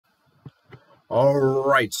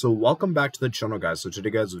Alright, so welcome back to the channel, guys. So today,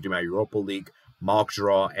 guys, we'll do my Europa League mock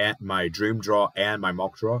draw and my dream draw and my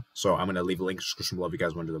mock draw. So I'm going to leave a link in the description below if you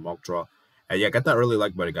guys want to do the mock draw. And yeah, get that early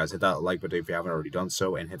like button, guys. Hit that like button if you haven't already done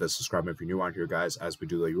so. And hit the subscribe button if you're new on here, guys, as we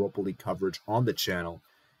do the Europa League coverage on the channel.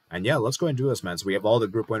 And yeah, let's go ahead and do this, man. So we have all the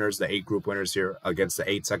group winners, the 8 group winners here against the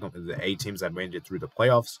 8 teams that made it through the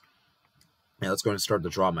playoffs. And let's go ahead and start the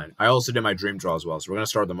draw, man. I also did my dream draw as well. So we're going to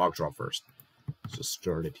start the mock draw first. Let's just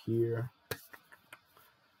start it here.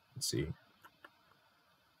 Let's see.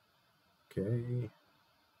 Okay.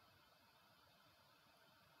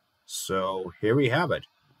 So here we have it.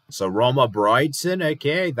 So Roma Brighton.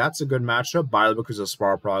 Okay, that's a good matchup. Bayer Leverkusen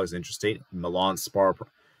Spar Prague is interesting. Milan Spar Prague.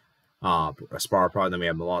 Then we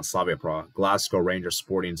have Milan Slavia Prague. Glasgow Rangers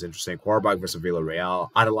Sporting is interesting. Qarabağ versus Villarreal.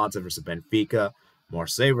 Atalanta versus Benfica.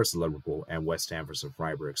 Marseille versus Liverpool. And West Ham versus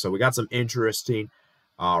Freiburg. So we got some interesting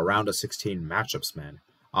round of 16 matchups, man.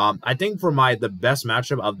 I think for the best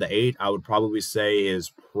matchup of the 8, I would probably say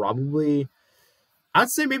I'd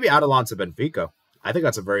say maybe Atalanta Benfica. I think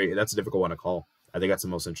that's a difficult one to call. I think that's the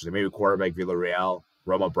most interesting. Maybe Qarabağ Villarreal.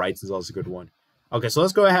 Roma Brighton is also a good one. Okay, so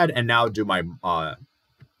let's go ahead and now do my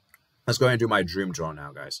dream draw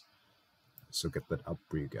now, guys. So get that up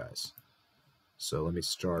for you guys. So let me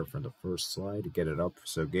start from the first slide to get it up.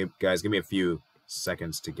 So guys, give me a few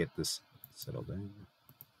seconds to get this settled in.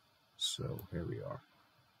 So here we are.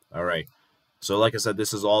 All right, so like I said,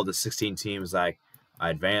 this is all the 16 teams I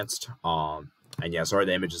advanced. And yeah, sorry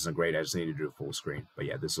the image isn't great. I just need to do a full screen. But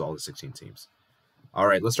yeah, this is all the 16 teams. All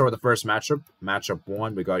right, let's start with the first matchup. Matchup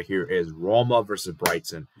 1 we got here is Roma versus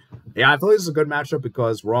Brighton. Yeah, I feel this is a good matchup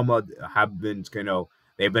because Roma have been,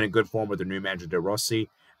 they've been in good form with their new manager De Rossi.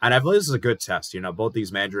 And I feel this is a good test. Both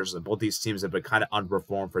these managers and both these teams have been kind of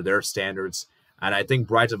underperformed for their standards. And I think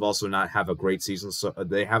Brighton have also not have a great season, so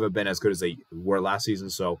they haven't been as good as they were last season.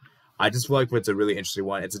 So I just feel like it's a really interesting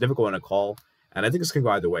one. It's a difficult one to call, and I think this can go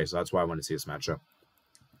either way. So that's why I want to see this matchup.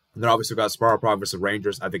 And then obviously we've got Spar Prague versus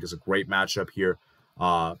Rangers. I think it's a great matchup here.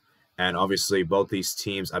 And obviously both these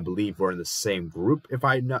teams, I believe, were in the same group.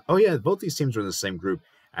 Both these teams were in the same group,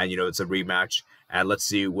 and it's a rematch. And let's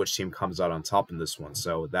see which team comes out on top in this one.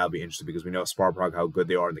 So that'll be interesting because we know Spar Prague how good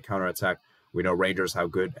they are in the counterattack. We know Rangers how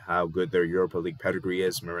good their Europa League pedigree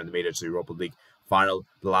is. Remember, they made it to the Europa League final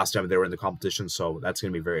the last time they were in the competition. So that's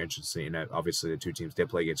going to be very interesting. And obviously, the two teams did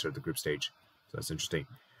play against her at the group stage. So that's interesting.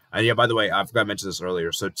 And yeah, by the way, I forgot to mention this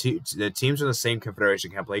earlier. So the teams in the same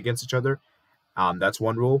confederation can't play against each other. That's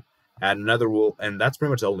one rule. And another rule, and that's pretty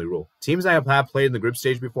much the only rule. Teams that have played in the group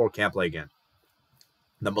stage before can't play again.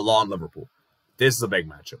 The Milan Liverpool. This is a big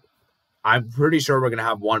matchup. I'm pretty sure we're going to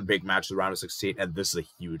have one big match in the round of 16, and this is a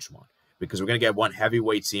huge one. Because we're going to get one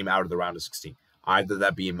heavyweight team out of the round of 16. Either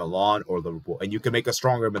that be Milan or Liverpool. And you can make a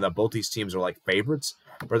strong argument that both these teams are like favorites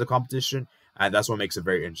for the competition. And that's what makes it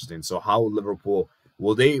very interesting. So how will Liverpool,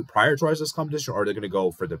 will they prioritize this competition, or are they going to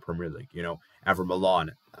go for the Premier League? And for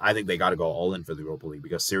Milan, I think they got to go all in for the Europa League.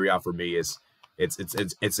 Because Serie A for me is, it's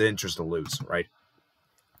an interest to lose, right?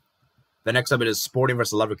 The next up it is Sporting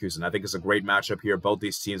versus Leverkusen. I think it's a great matchup here. Both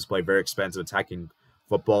these teams play very expensive attacking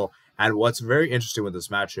football. And what's very interesting with this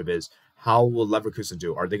matchup is how will Leverkusen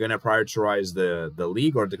do? Are they going to prioritize the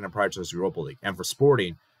league, or are they going to prioritize the Europa League? And for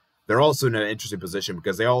Sporting, they're also in an interesting position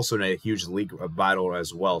because they also in a huge league battle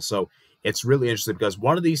as well. So it's really interesting because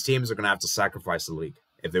one of these teams are going to have to sacrifice the league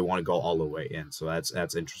if they want to go all the way in. So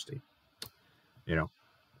that's interesting.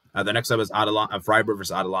 The next up is Freiburg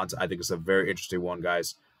versus Atalanta. I think it's a very interesting one,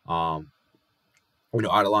 guys. Atalanta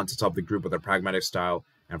top of the group with their pragmatic style,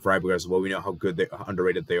 and Freiburg as well. We know how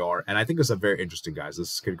underrated they are, and I think it's a very interesting, guys.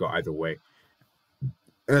 This could go either way,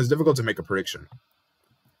 and it's difficult to make a prediction.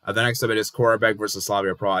 The next up it is Qarabağ versus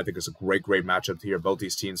Slavia Prague. I think it's a great matchup here. Both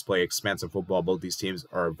these teams play expansive football. Both these teams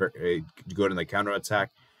are very good in the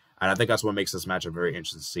counterattack, and I think that's what makes this matchup very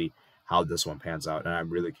interesting to see how this one pans out. And I'm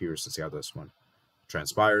really curious to see how this one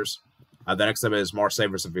transpires. The next up is Marseille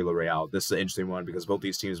versus Villarreal. This is an interesting one because both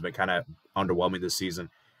these teams have been kind of underwhelming this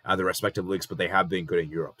season at their respective leagues, but they have been good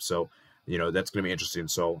in Europe. So, that's going to be interesting.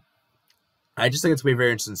 So, I just think it's going to be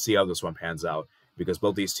very interesting to see how this one pans out because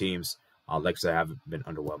both these teams, like I said, have been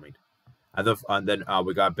underwhelming. And then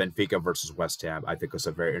we got Benfica versus West Ham. I think it's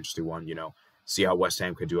a very interesting one, see how West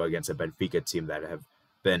Ham could do against a Benfica team that have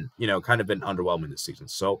been, kind of been underwhelming this season.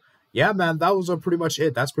 So, yeah, man, that was pretty much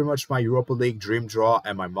it. That's pretty much my Europa League dream draw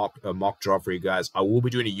and my mock draw for you guys. I will be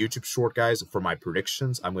doing a YouTube short, guys, for my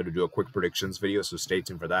predictions. I'm going to do a quick predictions video, so stay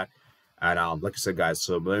tuned for that. And like I said, guys,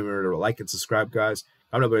 so remember to like and subscribe, guys.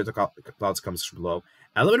 Comment below the thoughts, comments below.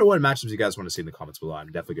 And let me know what matchups you guys want to see in the comments below. I'm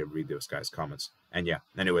definitely going to read those guys' comments. And yeah,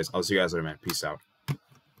 anyways, I'll see you guys later, man. Peace out.